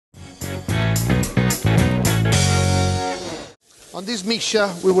On this mixture,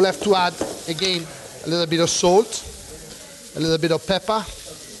 we will have to add, again, a little bit of salt, a little bit of pepper,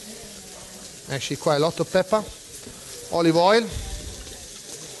 actually quite a lot of pepper, olive oil,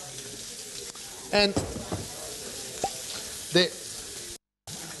 and the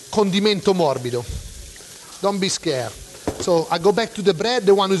condimento morbido. Don't be scared. So I go back to the bread,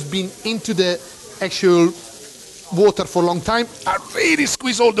 the one who's been into the actual water for a long time. I really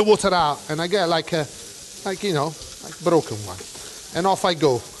squeeze all the water out, and I get like broken one. And off I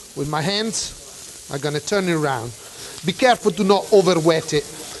go with my hands. I'm gonna turn it around. Be careful to not over wet it.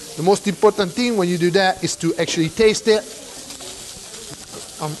 The most important thing when you do that is to actually taste it.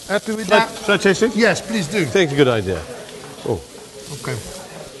 I'm happy with that. Should I taste it? Yes, please do. I think it's a good idea. Oh. Okay.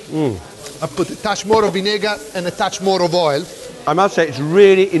 I put a touch more of vinegar and a touch more of oil. I must say, it's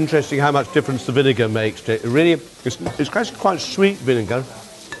really interesting how much difference the vinegar makes to it. It's quite sweet vinegar.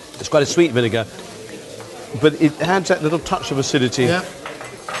 It's quite a sweet vinegar, but it adds that little touch of acidity. Yeah.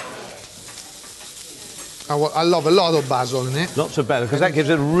 I love a lot of basil in it. Not so bad, because that gives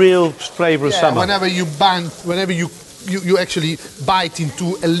it a real flavour of summer. Whenever you actually bite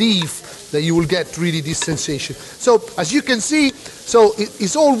into a leaf, that you will get really this sensation. So as you can see, so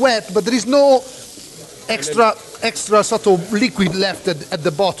it's all wet, but there is no extra sort of liquid left at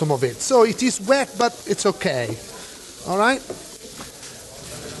the bottom of it. So it is wet, but it's okay. All right?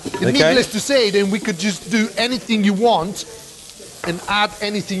 Needless to say, then we could just do anything you want and add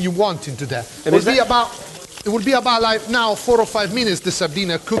anything you want into that. It will be about like now 4 or 5 minutes the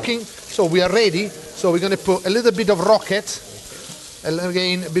sardine are cooking, so we are ready. So we're going to put a little bit of rocket,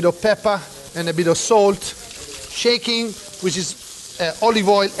 again a bit of pepper and a bit of salt, shaking, which is olive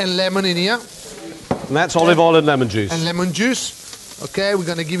oil and lemon in here. And that's olive oil and lemon juice. And lemon juice. Okay, we're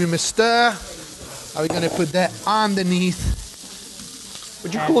going to give him a stir. We're going to put that underneath.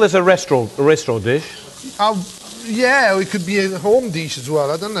 Would you call this a restaurant dish? Yeah, it could be a home dish as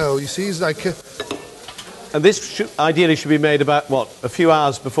well. I don't know. You see, it's like... And this ideally should be made about, what, a few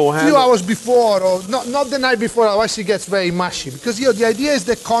hours beforehand? A few hours before, or not the night before, otherwise it gets very mushy. Because, the idea is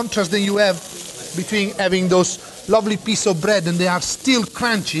the contrast that you have between having those lovely piece of bread and they are still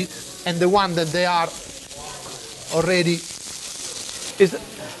crunchy, and the one that they are already... It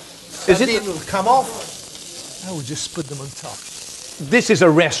will come off. I will just put them on top. This is a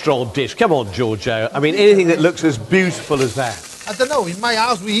restaurant dish. Come on, Giorgio. I mean, anything that looks as beautiful as that. I don't know, in my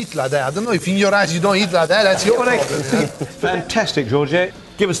house we eat like that. I don't know if in your house you don't eat like that, that's your problem. Fantastic, Giorgio.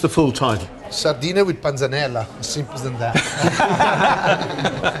 Give us the full title. Sardine with Panzanella, as simple as that.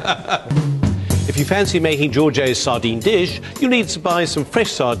 If you fancy making Giorgio's sardine dish, you need to buy some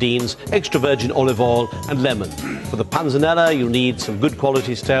fresh sardines, extra virgin olive oil and lemon. For the Panzanella, you'll need some good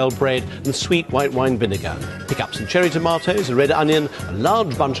quality stale bread and sweet white wine vinegar. Pick up some cherry tomatoes, a red onion, a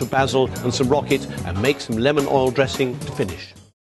large bunch of basil and some rocket, and make some lemon oil dressing to finish.